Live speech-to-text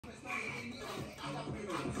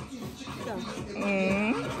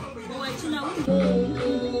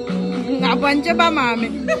Abanje ba mami.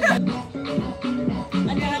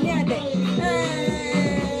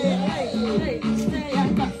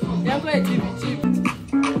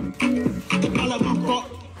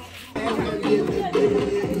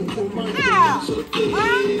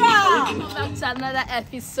 Welcome to another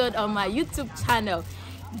episode on my YouTube channel,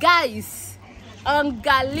 guys.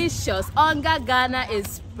 Ongalicious Onga Ghana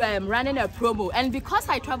is running a promo, and because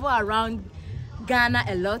I travel around Ghana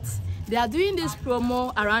a lot, they are doing this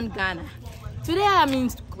promo around Ghana. Today I'm in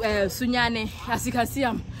Sunyani. As you can see,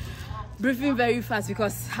 I'm briefing very fast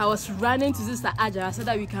because I was running to Sister Ajara so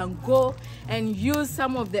that we can go and use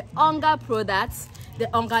some of the Onga products, the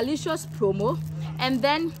Ongalicious promo, and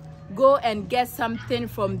then go and get something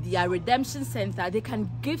from their redemption center. They can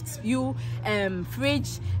gift you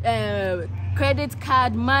fridge, credit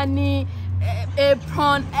card, money,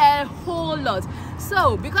 apron, a whole lot.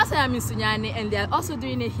 So because I am in Sunyani and they are also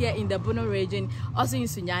doing it here in the Bono region, also in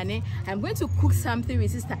Sunyani, I'm going to cook something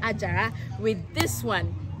with Sister Ajara with this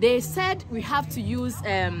one. They said we have to use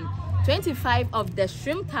 25 of the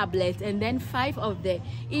shrimp tablet and then 5 of the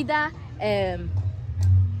either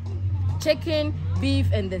chicken,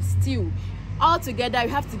 beef, and the stew. All together we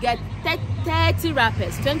have to get 30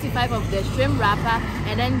 wrappers, 25 of the shrimp wrapper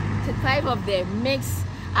and then 5 of the mixed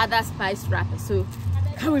other spice wrappers. So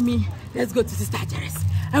come with me, let's go to Sister Ajara's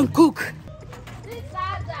and cook. Sister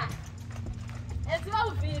Ajara, it's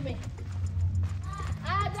what will me.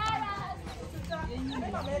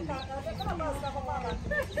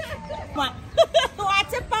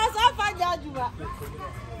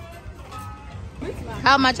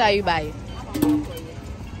 How much are you buying?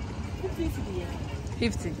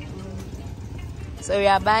 50. So we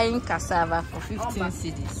are buying cassava for 15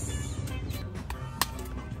 cedis.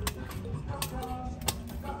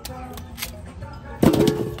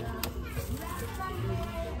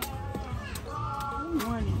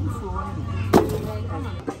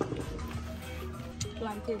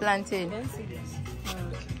 Plantain.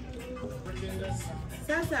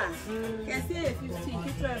 Sasa, can say 50,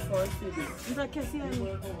 keep trying for students. If I can see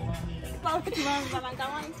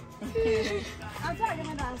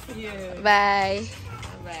Bye.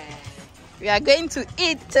 Bye. We are going to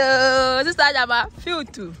eat. This is Ajama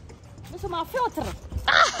Fufu. This is my filter.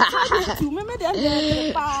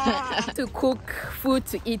 To cook food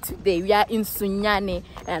to eat today. We are in Sunyani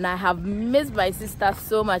and I have missed my sister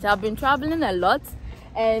so much. I've been traveling a lot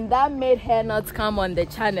and that made her not come on the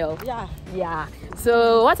channel. Yeah.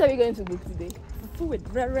 So what are we going to cook today? Fufu with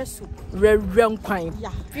Wrewre soup. Wrewre Melon.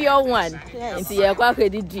 Yeah. Pure one. Yes. Into your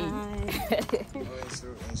quackity G.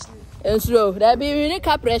 And slow. That be really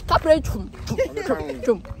caprage.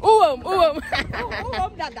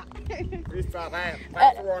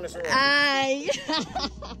 Aye.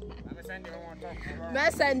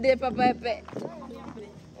 Sunday, Papa.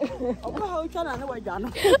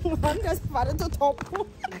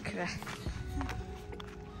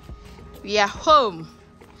 We are home.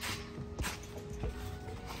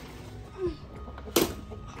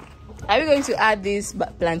 Are we going to add this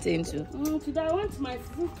plantain too? Today I want my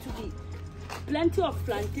food to be plenty of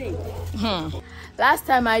plantain. Last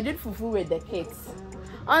time I did fufu with the kids.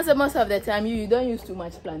 Also, most of the time you don't use too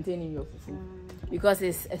much plantain in your fufu because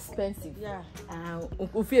it's expensive. Yeah.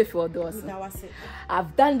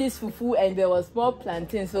 I've done this fufu and there was more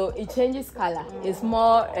plantain, so it changes color. It's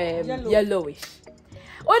more yellowish.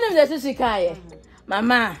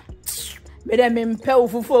 Mama, me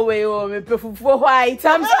fufu we me fufu white.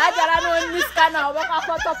 I'm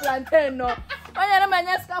plantain no.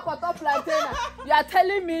 You are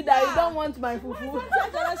telling me that you don't want my fufu.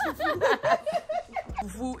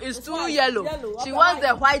 Fufu is too yellow. She wants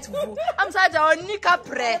the white fufu. I'm sorry, I want nika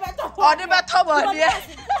pre or the better one.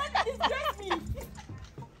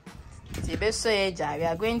 We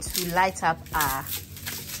are going to light up our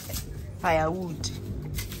firewood.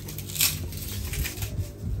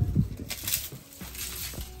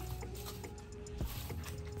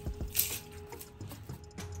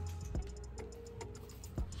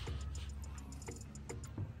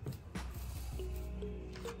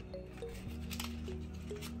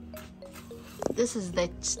 This is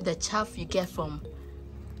the chaff you get from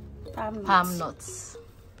palm nuts.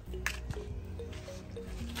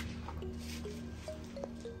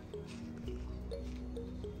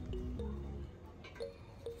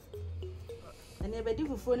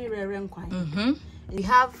 We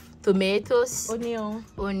have tomatoes,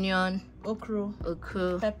 onion, okra,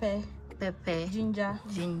 pepper, pepper, ginger,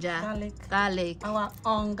 garlic. Our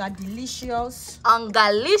delicious,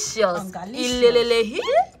 ilelelehi,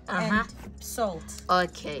 and salt.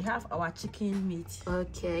 Okay. We have our chicken meat.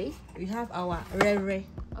 Okay. We have our Wrewre.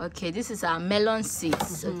 Okay, this is our melon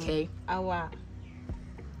seeds. Okay. Our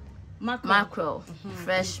mackerel,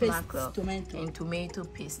 fresh paste, mackerel, tomato. and tomato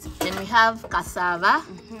paste. Then we have cassava,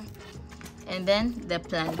 and then the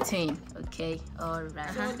plantain. Okay, all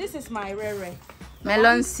right. So this is my Wrewre.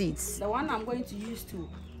 Melon seeds. The one I'm going to use to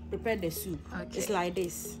prepare the soup. Okay. It's like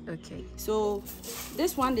this. Okay. So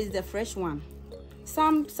this one is the fresh one.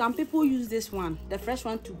 Some people use this one, the fresh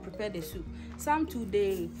one, to prepare the soup. Some too,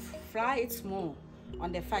 they fry it small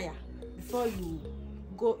on the fire before you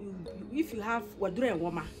go. If you have Wrewre and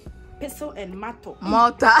Woma, pestle and mortar.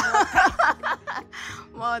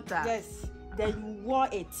 Yes. Then you war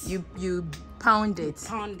it. You pound it.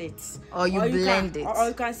 Or you blend it. Or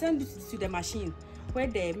you can send it to the machine where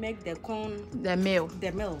they make the corn. The meal.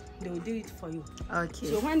 They will do it for you. Okay.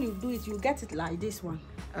 So when you do it, you get it like this one.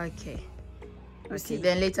 Okay. You Okay. see?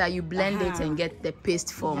 Then later you blend it and get the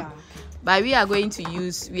paste form. Yeah. But we are going to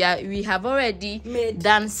use. We have already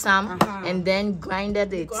done some and then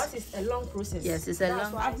grinded it. Because it's a long process. Yes, it's a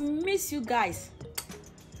long. I've missed you guys.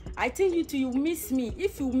 I think you too. You miss me.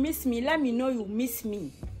 If you miss me, let me know you miss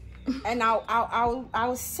me, and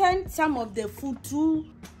I'll send some of the food through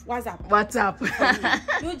WhatsApp.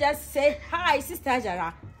 You just say hi, Sister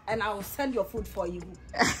Jara, and I will send your food for you.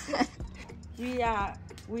 We are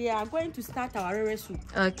going to start our Wrewre soup.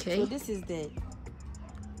 Okay. So this is the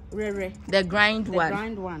Wrewre. The grind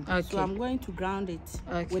one. Okay. So I'm going to ground it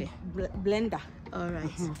with blender. All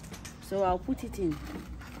right. So I'll put it in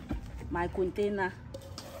my container.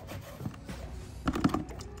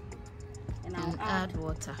 And I'll add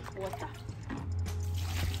water.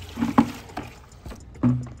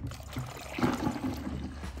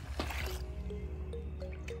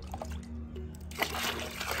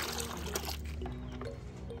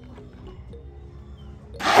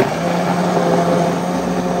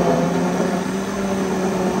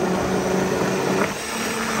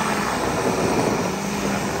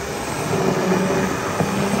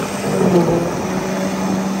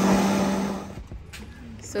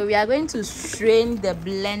 So we are going to strain the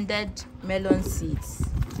blended melon seeds.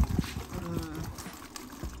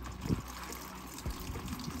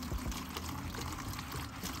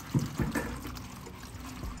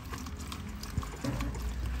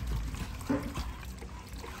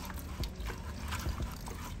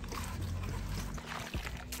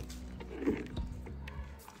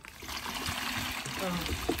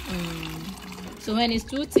 So when it's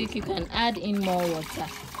too thick, you can add in more water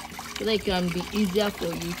so that it can be easier for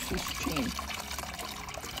you to strain.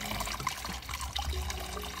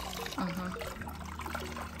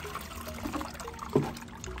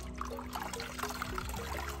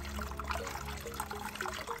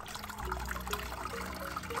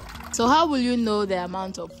 So how will you know the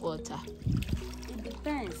amount of water? It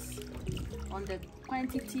depends on the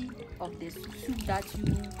quantity of the soup that you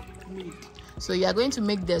need. So you are going to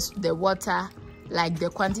make the water like the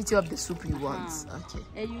quantity of the soup you want. Okay.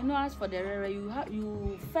 And you know, as for the Wrewre,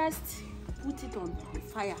 you first put it on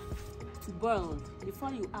fire to boil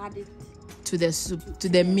before you add it to the soup, to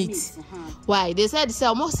the meat. Why? They said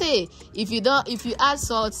almost say if you add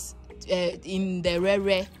salt in the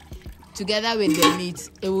Wrewre together with the meat,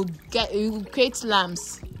 it will create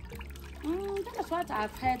lumps. That's what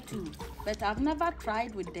I've heard too, but I've never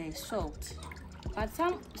tried with the salt. But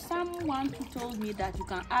someone who told me that you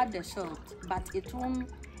can add the salt, but it won't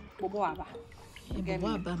boboaba.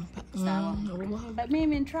 But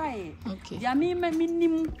me try it. Okay. Yeah, me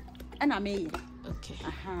minimum and I may. Okay.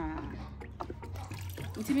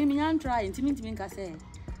 Me try. Intimate can say.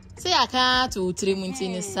 Say I can't to 3 months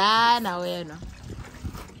in the sun. Now we know.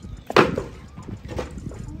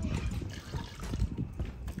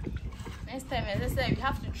 Next time, as I said, you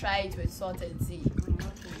have to try it with salt and sea.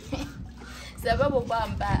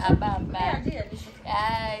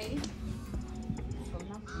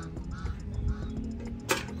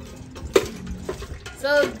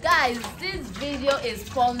 So guys, this video is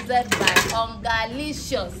sponsored by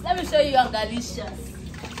Ungalicious. Let me show you Ungalicious.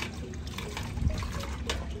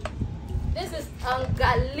 This is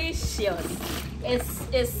Ungalicious. It's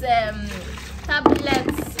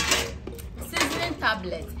tablets, seasoning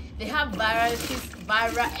tablets. They have varieties.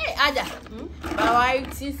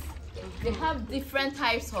 They have different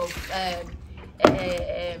types of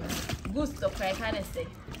gusto, I kind of say.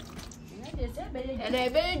 And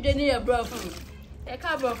they're very genuine food.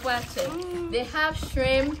 They have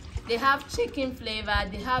shrimp, They have chicken flavor,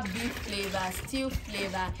 they have beef flavor, stew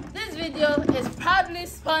flavor. This video is proudly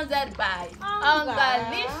sponsored by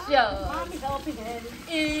Ungalicious. Mommy helping her.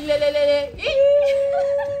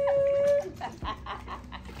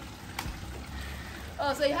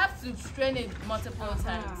 Oh, so you have to strain it multiple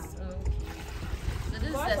times. Okay. So this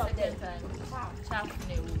is the second time.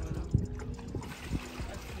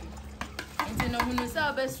 Nti no hunu say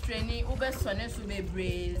obe straining, obe sone so be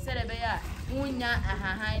brain. Say the be ya unya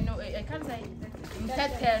Haina no I can say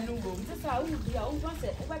tete no go. This how you be. I want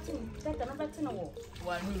say obati tete no beti no wo.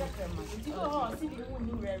 One no. Nti go see the one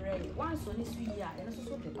new rare. One so ni sweet ya, and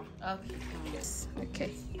so the ba. Okay. Yes.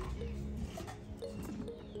 Okay.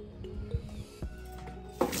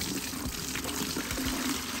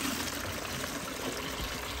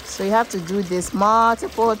 So you have to do this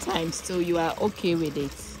multiple times till you are okay with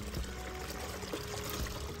it.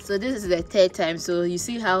 So this is the third time. So you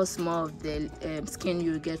see how small of the skin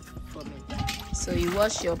you get from it. So you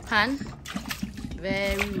wash your pan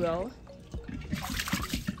very well.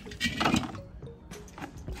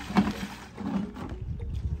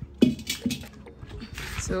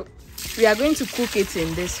 So we are going to cook it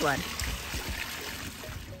in this one.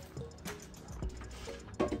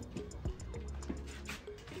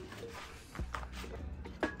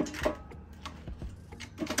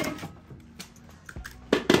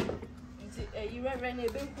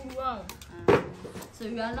 So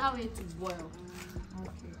you allow it to boil.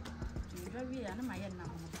 Okay.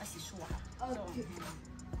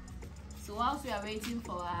 So whilst we are waiting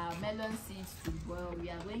for our melon seeds to boil, we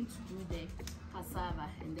are going to do the cassava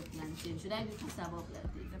and the plantain. Should I do cassava or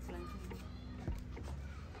plantain? The plantain.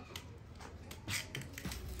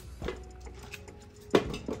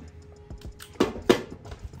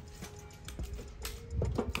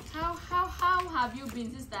 How have you been,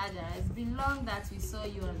 Sister Tatiana? It's been long that we saw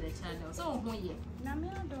you on the channel. So who ye? Na me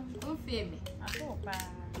adom. Who fear me? Aso pa.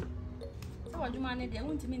 So what you manage? I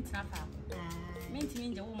want to meet Napa.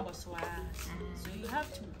 So you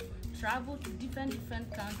have to travel to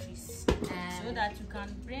different countries so that you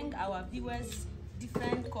can bring our viewers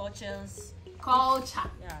different cultures. Culture.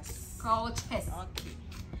 Yes. Cultures. Okay.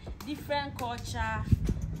 Different culture,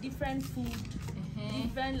 different food,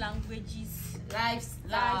 different languages.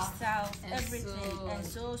 Lifestyles, everything, and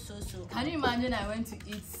so. Can you imagine I went to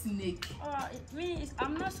eat snake?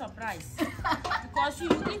 I'm not surprised because you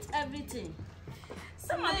eat everything.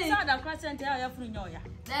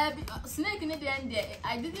 Snake in the end,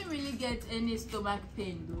 I didn't really get any stomach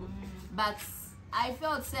pain though, but I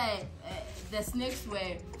felt the snakes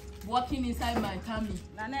were walking inside my tummy.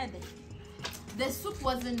 The soup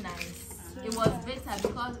wasn't nice. It was bitter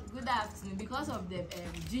because of the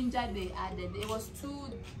ginger they added. It was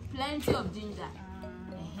plenty of ginger,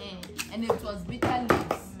 and it was bitter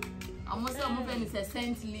leaves. Almost moving is a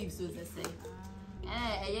scent leaves, so they say.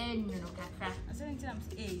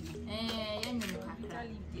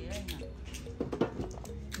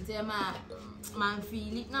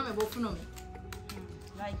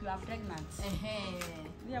 Like you are pregnant.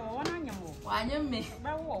 Yeah, one animal.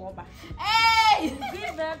 Hey!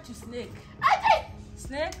 Give birth to snake.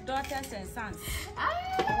 Snake daughters and sons.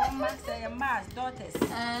 One must say ma's daughters.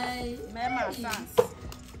 Mama sons.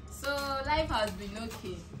 So life has been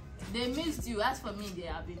okay. They missed you. As for me, they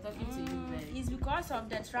have been talking to you very. It's because of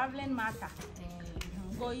the traveling matter.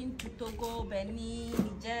 Going to Togo, Benin,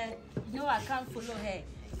 Niger. You know I can't follow her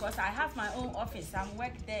because I have my own office. I'm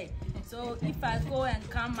work there. So if I go and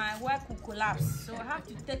come, my work will collapse. So I have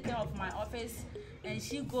to take care of my office, and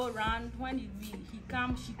she go around. When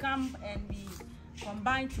she come, and we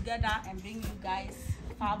combine together and bring you guys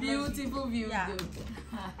beautiful views. Yeah.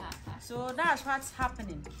 So that's what's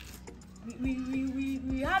happening.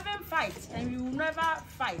 We haven't fight, and we will never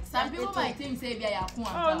fight. Some people might think say we are.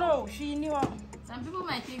 Oh no, she knew. Some people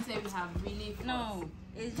might think say we have really fought. No,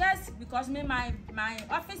 it's just because my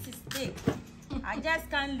office is big. I just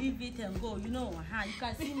can't leave it and go. You know, you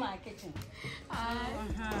can see my kitchen.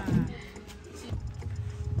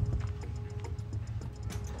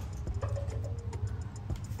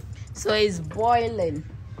 So it's boiling.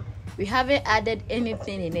 We haven't added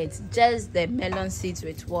anything in it, just the melon seeds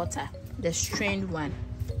with water, the strained one.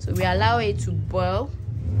 So we allow it to boil,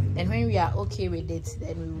 and when we are okay with it,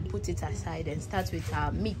 then we will put it aside and start with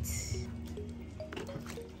our meat.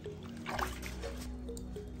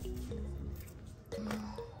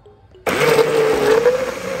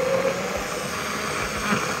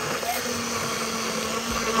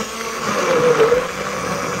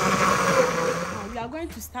 We are going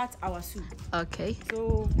to start our soup. Okay.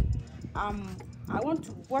 So I want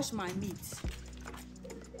to wash my meat.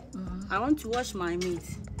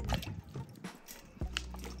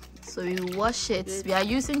 So we wash it. We are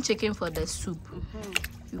using chicken for the soup.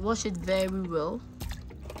 We wash it very well.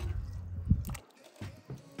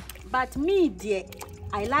 But me, dear,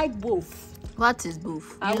 I like both. What is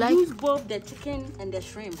both? I use both the chicken and the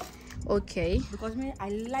shrimp. Okay. Because me, I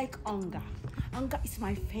like onga. Onga is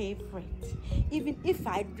my favorite. Even if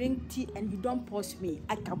I drink tea and you don't force me,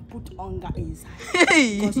 I can put onga inside.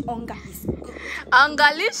 Because onga is good.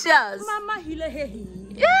 Ongalicious. Mama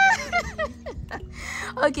hilehehi. Yeah.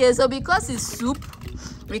 Okay, so because it's soup,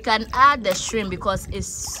 we can add the shrimp because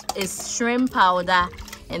it's shrimp powder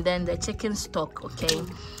and then the chicken stock. Okay.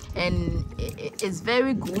 And it's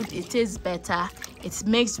very good. It tastes better. It's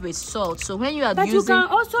mixed with salt. So when you are but using, you can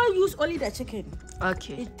also use only the chicken.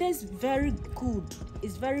 Okay. It tastes very good.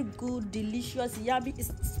 It's very good, delicious, yummy.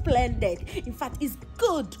 It's splendid. In fact, it's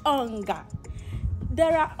good onga.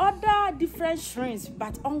 There are other different shrimps,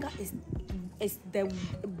 but onga is the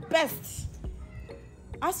best.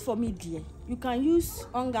 As for me, dear, you can use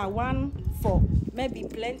onga one for maybe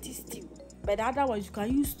plenty stew, but the other ones you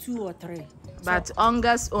can use 2 or 3. But so,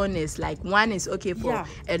 onga's own is like one is okay for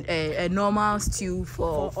a normal stew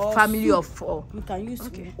for family soup. Of 4. You can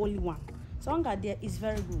use only one. So onga there is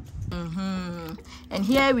very good. And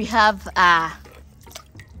here we have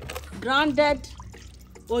grounded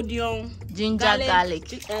onion, ginger,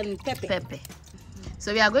 garlic and pepper.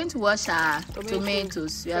 So we are going to wash our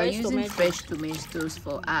tomatoes. We are using fresh tomatoes. tomatoes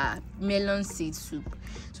for our melon seed soup.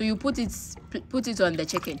 So you put it on the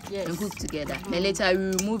chicken and cook together. Then later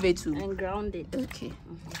we remove it and ground it. Okay.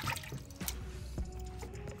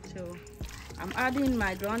 So I'm adding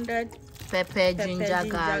my grounded pepper, ginger,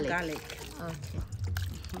 garlic. Okay.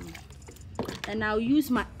 And I'll use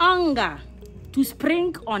my onga to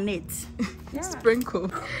sprinkle on it.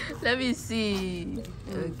 Sprinkle. Let me see.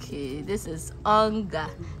 Okay, this is onga.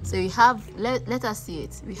 So we have, let us see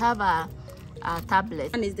it. We have our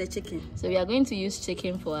tablet. One is the chicken. So we are going to use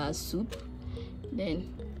chicken for our soup.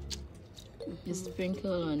 Then you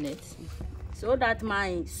sprinkle on it. So that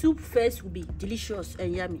my soup face will be delicious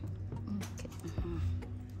and yummy. Okay.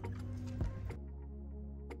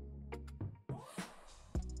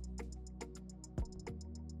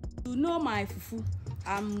 You know my fufu.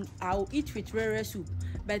 I'll eat with Wrewre soup.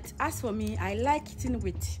 But as for me, I like eating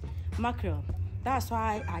with mackerel. That's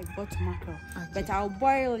why I bought mackerel. Okay. But I'll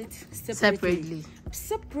boil it separately.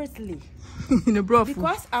 In a broth.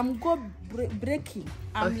 Because I'm breaking.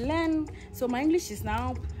 I'm learning. So my English is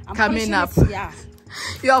now coming up. Yeah.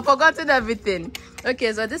 You have forgotten everything.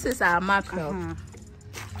 Okay, so this is our mackerel.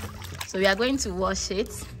 So we are going to wash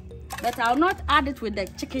it. But I'll not add it with the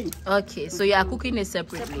chicken. Okay, so you are cooking it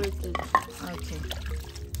separately. Okay.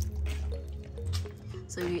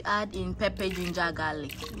 So we add in pepper, ginger,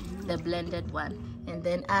 garlic, the blended one, and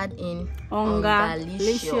then add in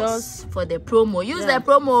ongalicious for the promo. Use the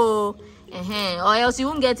promo, or else you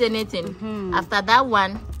won't get anything. After that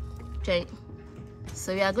one,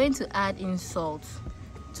 so we are going to add in salt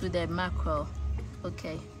to the mackerel.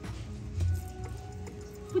 Okay.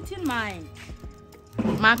 Put in my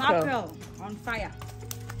mackerel on fire.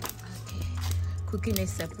 Okay. Cooking it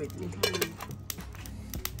separately.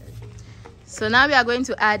 So now we are going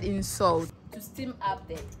to add in salt to steam up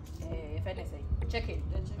the chicken.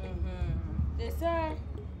 They say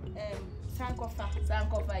sankofa.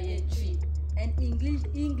 Sankofa, yeah. And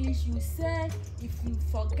English you say if you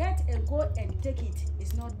forget and go and take it,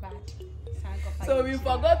 it's not bad. Sankofa. So we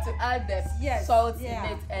forgot to add the salt in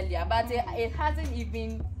it earlier, but it hasn't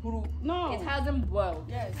even grew. No, it hasn't boiled.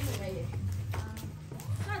 Yes.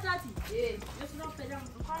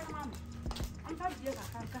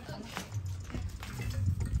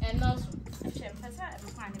 And also, this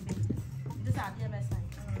are the best.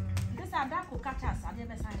 This are that cook catchers are the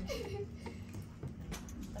best. Okay.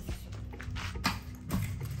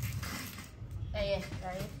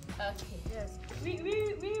 Yes.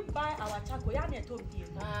 We buy our charcoal.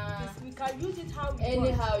 We can use it how we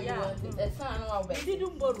anyhow want. You want it. It's not we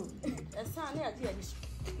didn't borrow.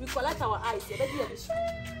 We collect our eyes.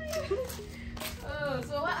 Oh,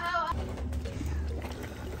 so how?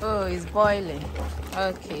 Oh, it's boiling.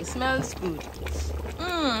 Okay, smells good.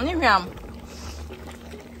 Miriam.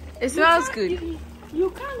 It smells good. You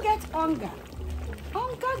can't get onga.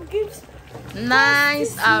 Onga gives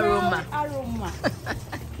nice aroma.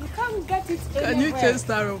 You can't get it anywhere. Can you taste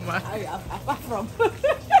aroma? Apart from.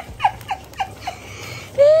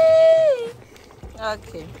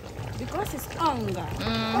 Okay. Because it's onga.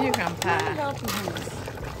 You can pass.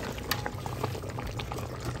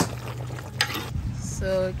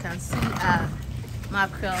 So you can see our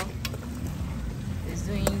mackerel is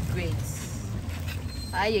doing great.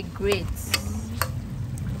 Are you great?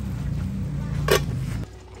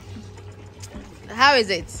 How is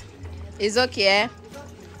it? It's okay.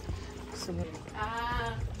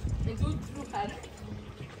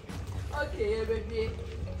 Okay, baby.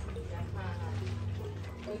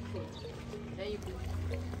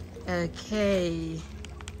 Okay.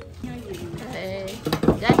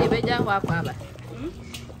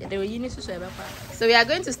 So we are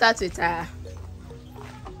going to start with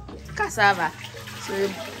cassava. So we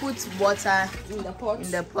put water in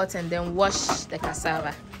the pot and then wash the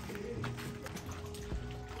cassava.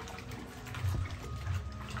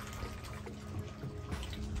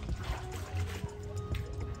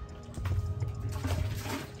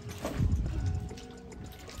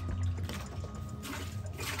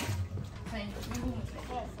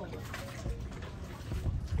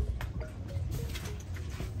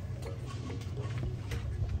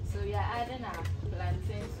 So we are adding our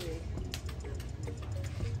plantains to it.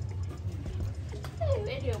 Hey,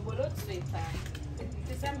 where do you go to it?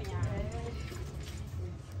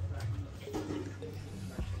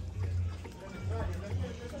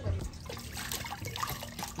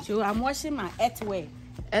 So I'm washing my earthware.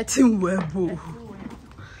 Earthenware.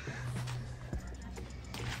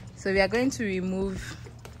 So we are going to remove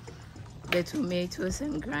the tomatoes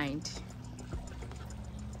and grind.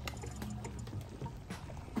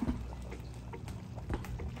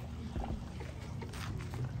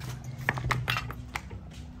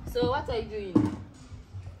 So what are you doing?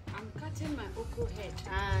 I'm cutting my okra head.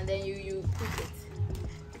 And then you cook it.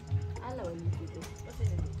 I love when you cook it. What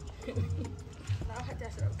is it?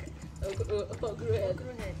 Okay. Okra head.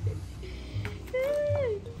 Okra head.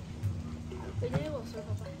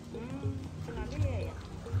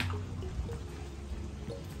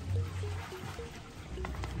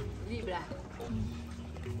 Libra.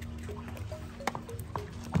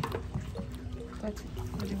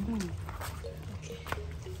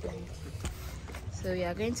 So we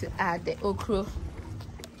are going to add the okra.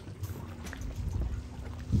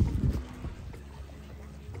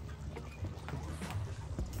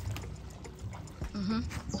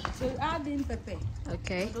 So add in pepper.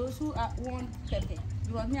 Okay. For those who want pepper,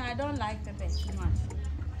 because me, I don't like pepper too much.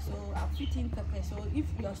 So I'll put in pepper. So if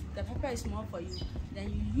the pepper is small for you,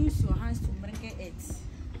 then you use your hands to break it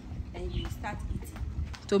and you start eating.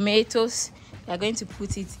 Tomatoes, we are going to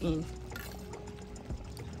put it in.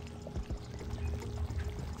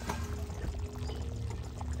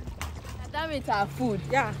 Done with our food.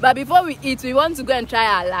 Yeah. But before we eat, we want to go and try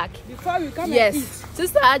our luck. Before we come Yes. and eat.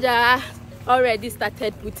 Sister Aja already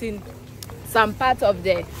started putting some part of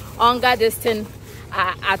the onga this thing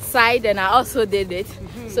outside, and I also did it.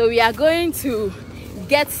 So we are going to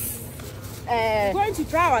get We're going to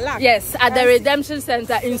try our luck. yes, at the Redemption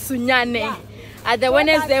Center in Sunyani, Yeah. at the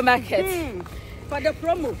Wednesday market. For the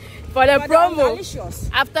promo. For the promo. Delicious.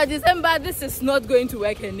 After December, this is not going to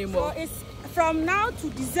work anymore. So it's from now to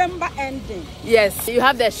December ending. Yes, you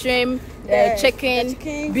have the shrimp, Yes, chicken, the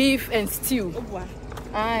chicken, beef, and stew.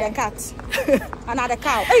 The cat. Another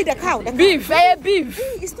cow. Hey, the cow. The Beef, cow. beef.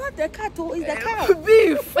 Hey, it's not the cat, oh, it's the cow.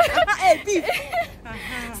 Beef. Hey, beef.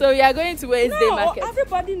 So we are going to Wednesday No, market.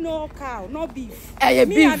 everybody know cow, no beef. Me,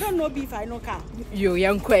 Me, I beef. don't know beef, I know cow. You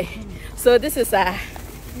young kwe. So this is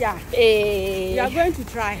Yeah. a. We are going to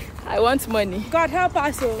try. I want money. God help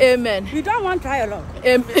us. So Amen. we don't want trialogue.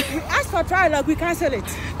 Amen. We ask for trialogue, we cancel it.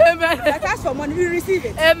 Amen. But ask for money, we receive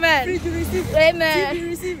it. Amen. Free to receive it. Amen. Free to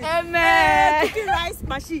receive it. Amen. Cooking rice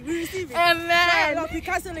machine, we receive it. Amen. Trialogue, we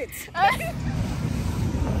cancel it.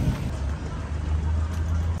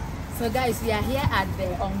 So guys, we are here at the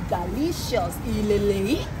Delicious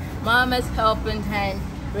Ilele Mama's Helping Hand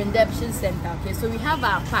Redemption Center. Okay, so we have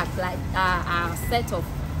our pack, like our set of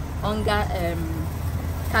onga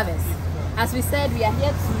covers. As we said, we are here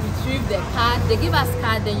to retrieve the card. They give us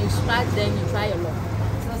card, then you scratch, then you try your luck.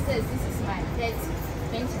 So it says this is my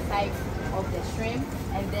 25 of the shrimp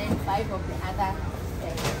and then 5 of the other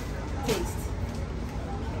taste.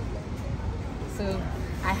 So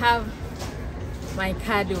I have my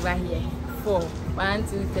card over here. 4. 1,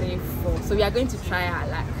 2, 3, 4. So we are going to try our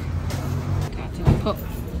luck. Pop.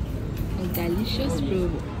 A delicious bro.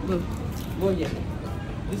 Go here.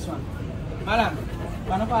 This one. Madam,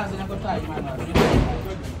 one of us is going to try.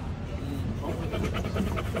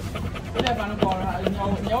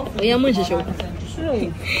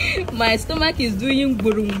 My stomach is doing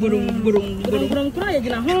burum burum burum burum.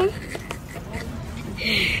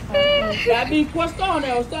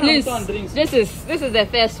 Please, this is the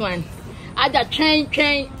first one. At the train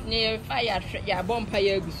near fire, yeah,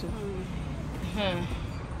 bonfire.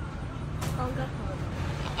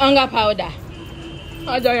 Onga powder.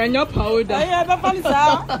 Adanya powder. Yeah, but funny,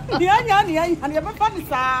 sir.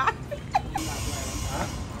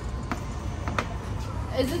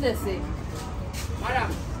 Is it the same?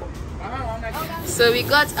 Madam. So we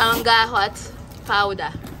got anga hot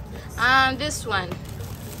powder. And this one.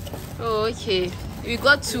 Oh, okay. We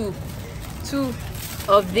got two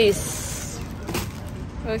of this.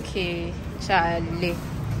 Okay, Charlie.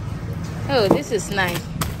 Oh, this is nice.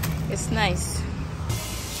 It's nice.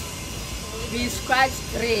 We scratched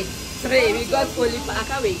three. We got olive powder. I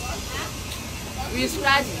can't wait. We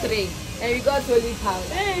scratched three. And we got olive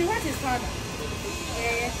powder. Hey, what is powder?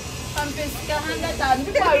 Some people 100,000.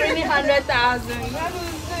 People are winning 100,000.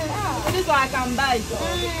 This is what I can buy.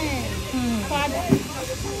 Powder.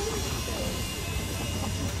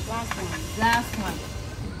 Last one.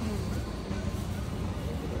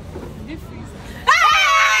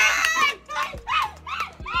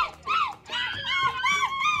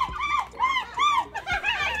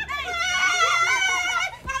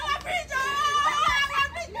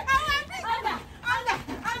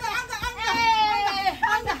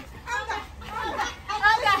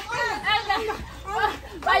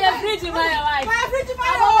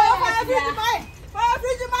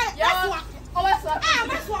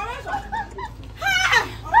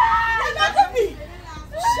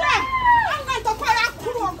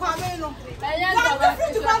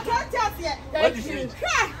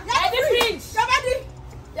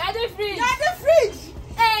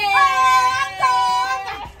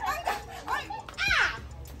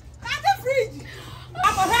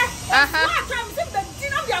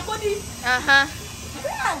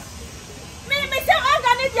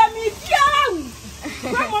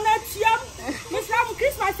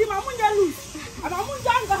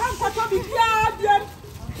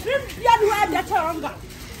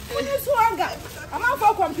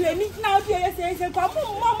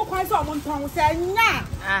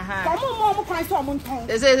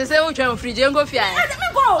 They say we try free go fly.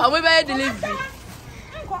 And we buy delivery.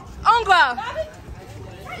 Uncle.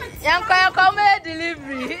 Yanko come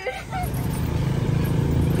delivery.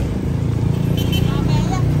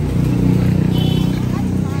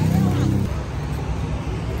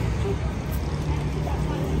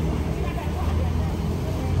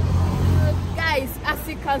 Guys, as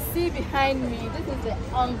you can see behind me, this is the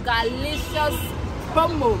Ungalicious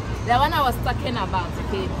promo, the one I was talking about.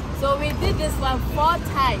 Okay, so we did this one 4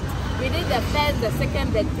 times. We did the first, the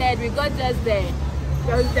second, the third. We got just the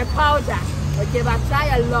powder. Okay, but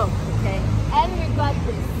try along. Okay, and we got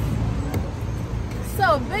this.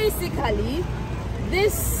 So basically,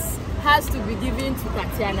 this has to be given to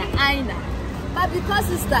Tatiana, Haina, but because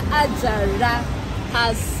it's the Ajara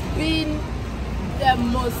has been the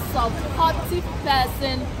most supportive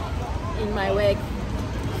person in my work,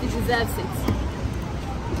 she deserves it.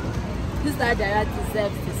 This Ajara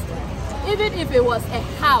deserves this one. Even if it was a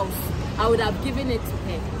house, I would have given it to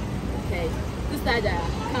her. Okay, Sister Ajara,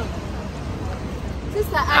 come.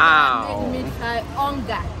 Sister Ajara made me try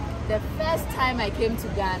onga the first time I came to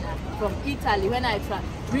Ghana from Italy when I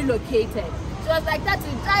relocated. She was like, that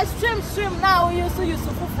is try stream now. We used to use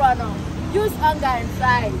Fufu now. Use onga and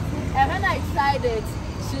try it. And when I tried it,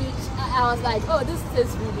 I was like, oh, this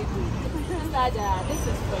tastes really good. Sister Ajara, this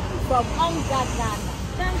is for you from onga Ghana.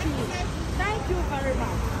 Thank you. Thank you very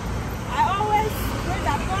much. I always pray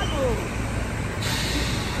that God will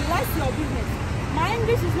bless your business. My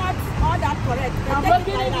English is not all that correct. I'm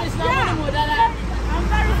working English now. I'm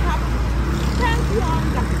very happy. Thank you,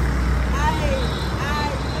 Anga.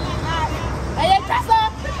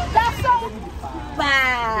 That's all.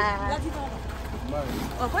 Bye.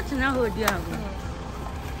 Oh, what's now?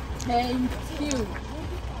 Thank you.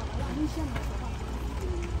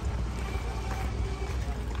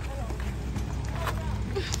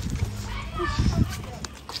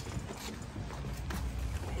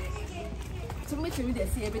 To me, they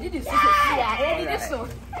say, but it is so already this so.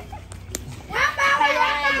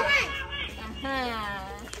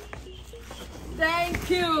 Thank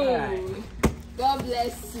you. God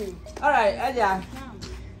bless you. All right, Aja.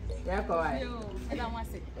 Yeah, go ahead.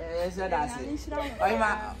 Yes, that's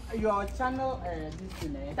it. Your channel, this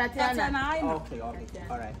thing, Tatiana. Okay.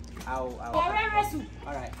 All right. I'll. All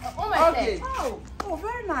right. Oh my God. Okay. Oh,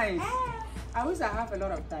 very nice. I wish I have a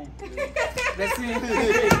lot of time. Let's see.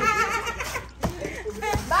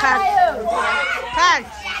 Bye. Cut.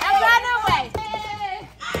 I'm running away.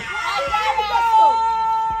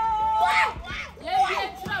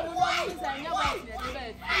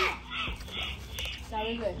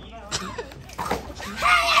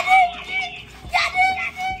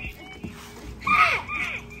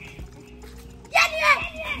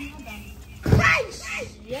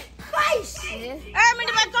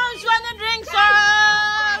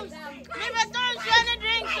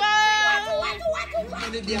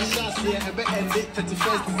 Drinks. bet end it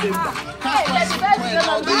 31st December. Cash price required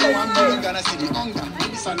all day 1 million Ghana city. Onga,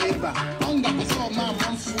 it's a neighbor. Onga, it's all my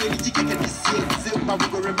month for the ticket this year. December, we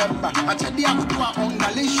go remember. I tell you, I'm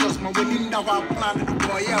Ongalicious, my wedding now, I'm planning to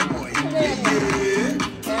boy, yeah, boy.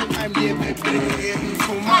 Yeah, I'm here, baby.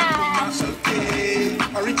 Kuma,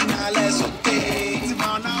 original as okay.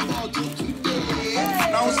 Timana, go to today.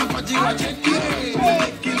 Now, somebody watch it.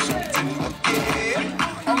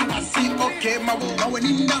 Okay, my going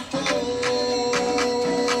in now.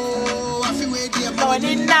 I feel where they're going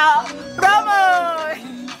in now. Promo!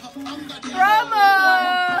 Promo!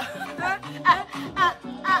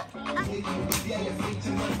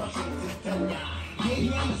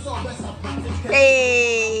 Hey!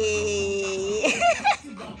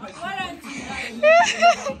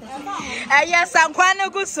 Yes, I'm quite a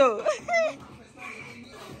good so.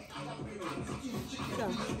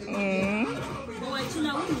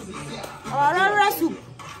 soup.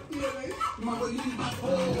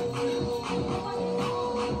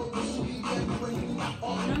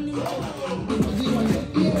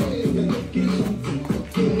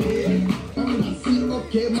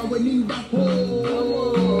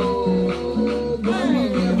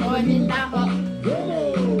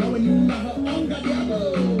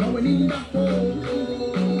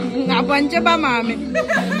 Ngapanje mami.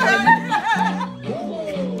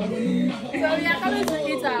 So we are coming to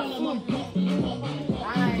eat our food.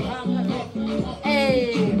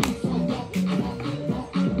 Hey.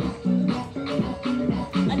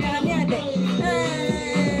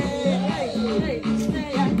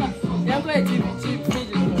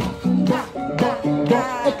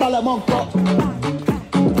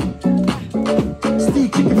 Stew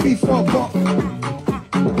chicken beef for pot.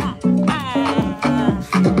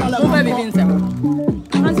 Baby Vincent.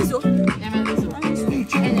 Francisco. Stew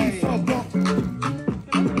chicken beef for pot.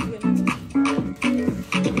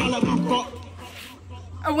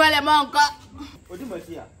 Well, a monk. What do you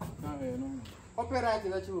see? Opera to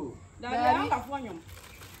the two. I got for you.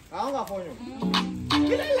 I got for you.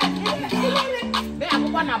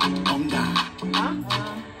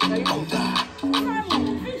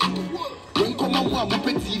 When come on,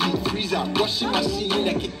 TV, freezer, washing machine in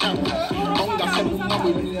the kitchen. Onga seven mama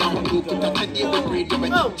will go to the day with bread and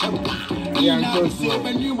yeah,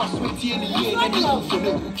 when you was sweetie in the year, and you for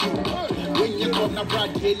the cooking. When you come to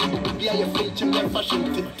Brad Hill, be a feature and fashion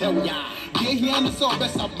to tell ya. Here he and the song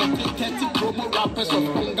best up 30 promo rappers of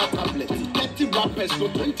Onga tablets. 30 rappers, so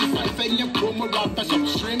 25 and your promo rappers of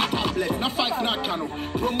shrimp tablets. Now 5 na channel.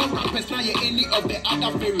 Promo rappers now you any of the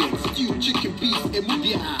other variants. Stew, chicken, beef,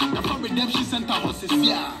 emudia. Now for redemption center horses,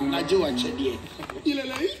 yeah. Now Joe and Chedi.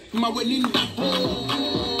 My wedding that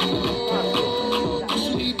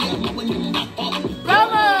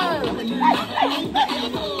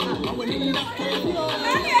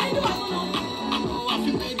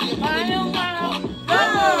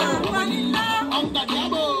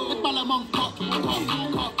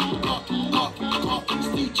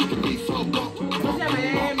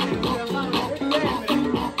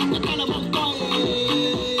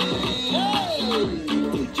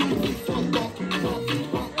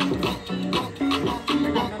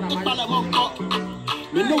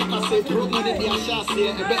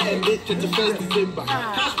December.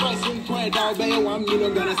 Cash price required out by 1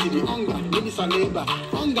 million Ghana city. Onga, it's a neighbor.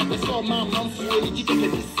 Onga, the saw my mom for the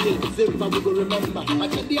ticket this year. December, we go remember. I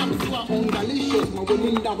tell you, I'm so Ongalicious, my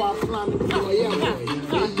women that were planning to go here.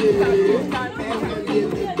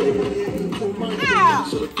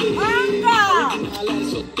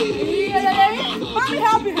 Mommy,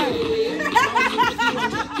 help me.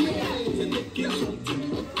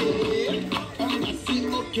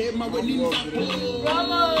 Okay, my wedding.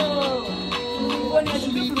 Bravo!